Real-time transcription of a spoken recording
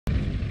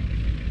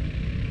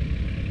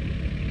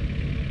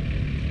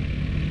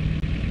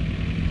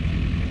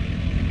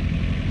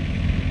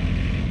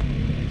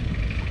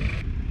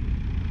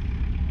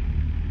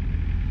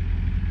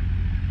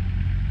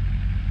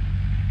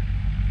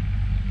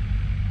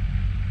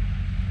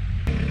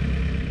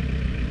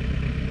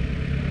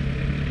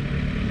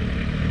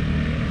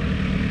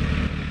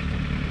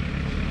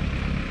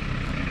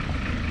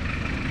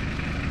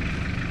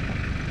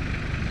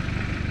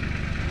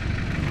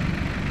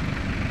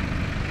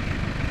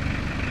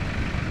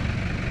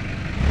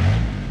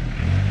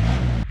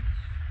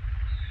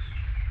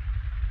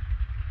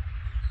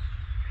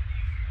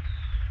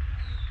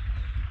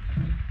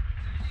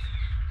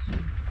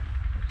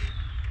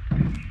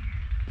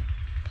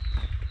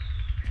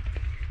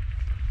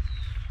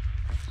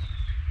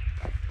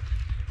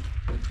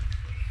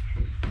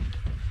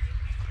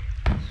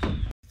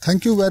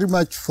Thank you very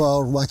much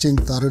for watching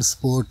Tarar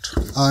Support.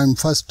 I'm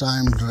first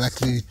time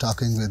directly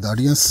talking with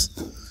audience.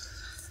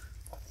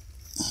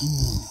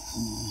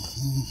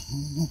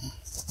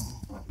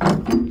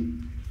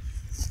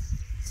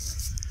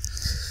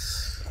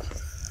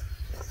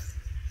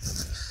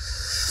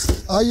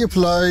 I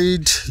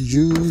applied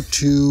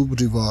YouTube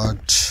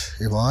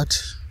reward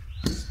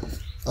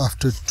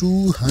after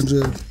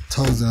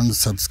 200,000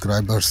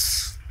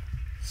 subscribers.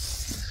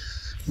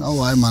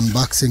 Now I'm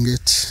unboxing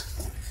it.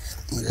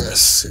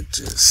 Yes, it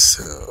is.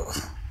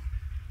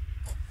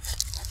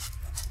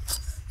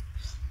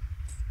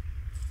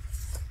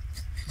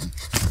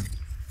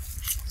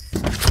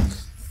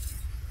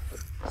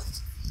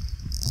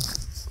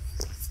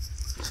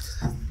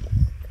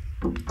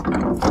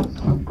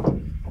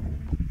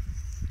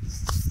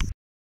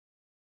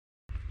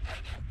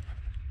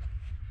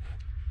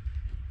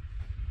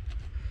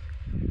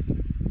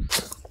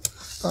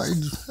 I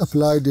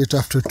applied it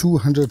after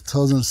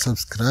 200,000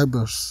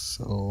 subscribers,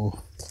 so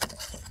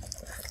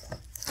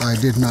I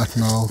did not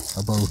know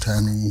about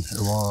any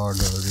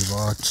award or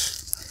reward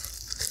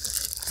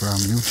from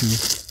YouTube.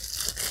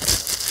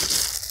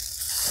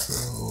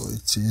 So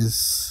it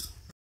is.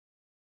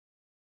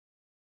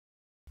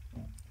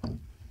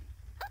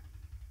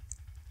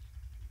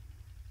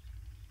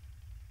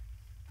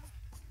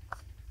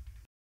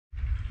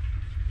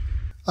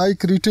 I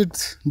created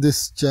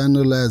this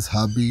channel as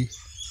hobby,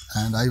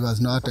 and I was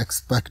not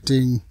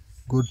expecting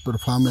good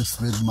performance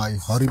with my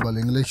horrible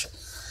English,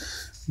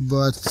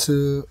 but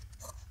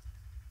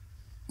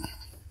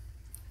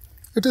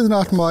it is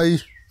not my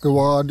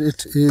award,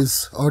 it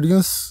is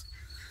audience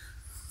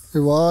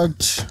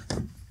award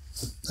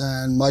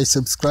and my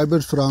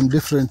subscribers from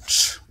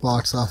different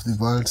parts of the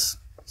world.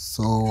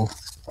 So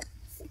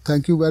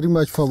thank you very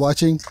much for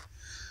watching,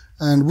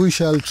 and we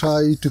shall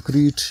try to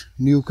create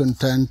new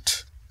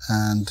content,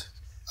 and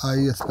I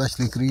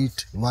especially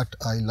create what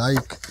I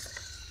like.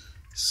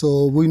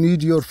 So we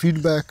need your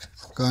feedback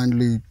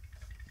kindly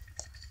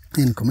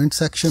in comment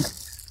section.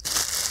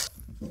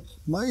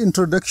 My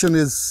introduction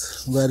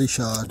is very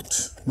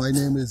short. My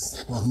name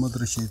is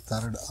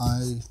Tarar.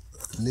 I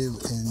live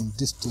in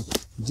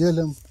district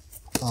Jhelum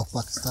of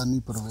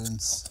Pakistani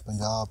province,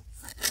 Punjab.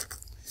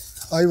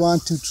 I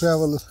want to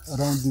travel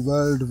around the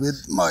world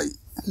with my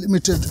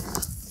limited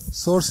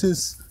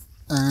sources,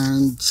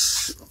 and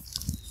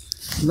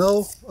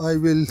now I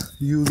will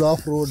use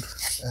off-road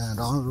and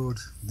on-road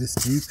this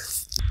Jeep.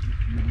 If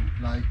you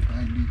like,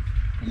 kindly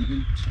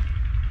comment.